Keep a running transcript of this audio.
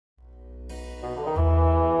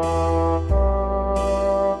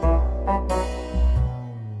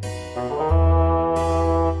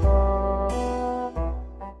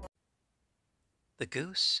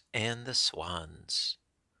Goose and the Swans.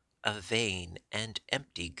 A vain and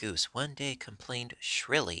empty goose one day complained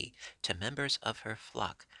shrilly to members of her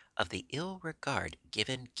flock of the ill regard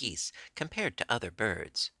given geese compared to other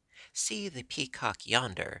birds. "See the peacock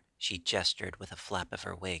yonder," she gestured with a flap of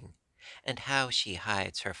her wing, "and how she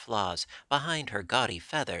hides her flaws behind her gaudy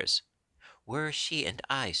feathers. Were she and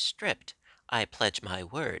I stripped, I pledge my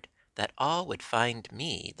word that all would find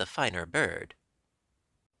me the finer bird."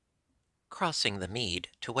 Crossing the mead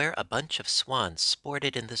to where a bunch of swans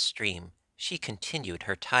sported in the stream, she continued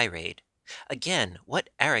her tirade. "Again, what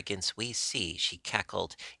arrogance we see," she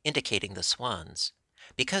cackled, indicating the swans.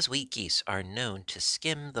 "Because we geese are known to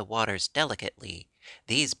skim the waters delicately,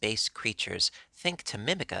 these base creatures think to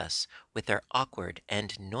mimic us with their awkward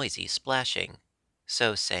and noisy splashing."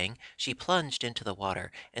 So saying, she plunged into the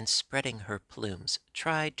water and, spreading her plumes,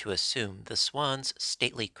 tried to assume the swan's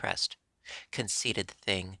stately crest. "Conceited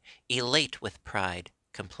thing, elate with pride,"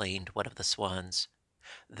 complained one of the swans.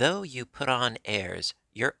 "Though you put on airs,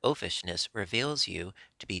 your oafishness reveals you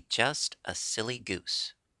to be just a silly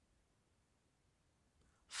goose."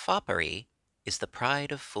 Foppery is the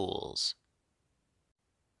pride of fools.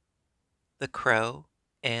 The Crow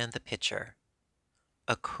and the Pitcher.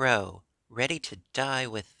 A crow, ready to die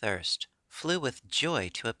with thirst, flew with joy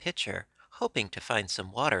to a pitcher, hoping to find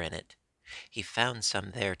some water in it. He found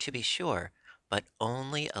some there, to be sure, but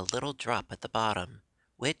only a little drop at the bottom,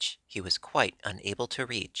 which he was quite unable to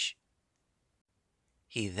reach.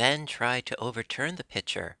 He then tried to overturn the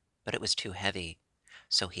pitcher, but it was too heavy.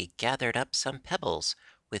 So he gathered up some pebbles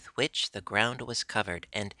with which the ground was covered,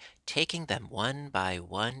 and taking them one by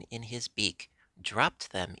one in his beak,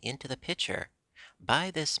 dropped them into the pitcher.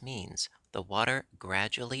 By this means the water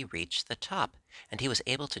gradually reached the top, and he was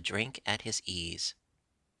able to drink at his ease.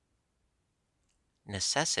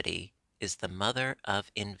 Necessity is the mother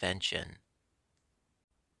of invention.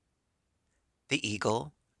 The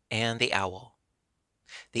Eagle and the Owl.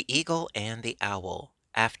 The Eagle and the Owl,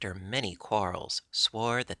 after many quarrels,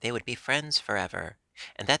 swore that they would be friends forever,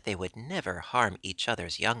 and that they would never harm each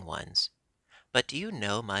other's young ones. "But do you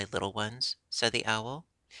know my little ones?" said the Owl.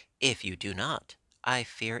 "If you do not, I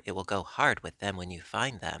fear it will go hard with them when you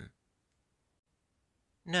find them."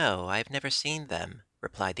 "No, I have never seen them,"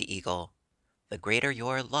 replied the Eagle. "The greater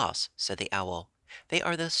your loss," said the Owl. "They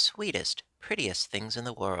are the sweetest, prettiest things in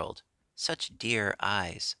the world. Such dear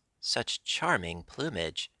eyes, such charming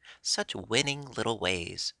plumage, such winning little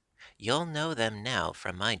ways. You'll know them now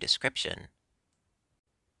from my description."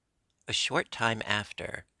 A short time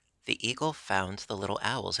after, the Eagle found the little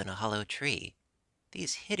Owls in a hollow tree.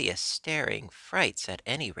 "These hideous staring frights, at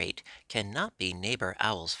any rate, cannot be neighbor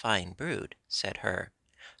Owl's fine brood," said her,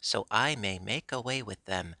 "so I may make away with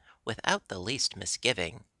them without the least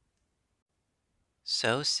misgiving."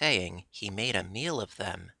 So saying, he made a meal of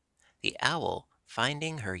them. The Owl,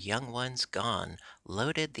 finding her young ones gone,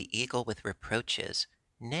 loaded the Eagle with reproaches.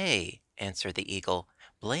 "Nay," answered the Eagle,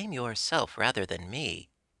 "blame yourself rather than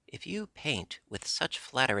me. If you paint with such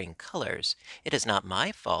flattering colors, it is not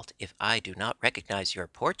my fault if I do not recognize your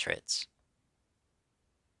portraits."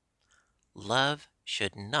 Love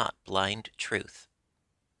should not blind truth.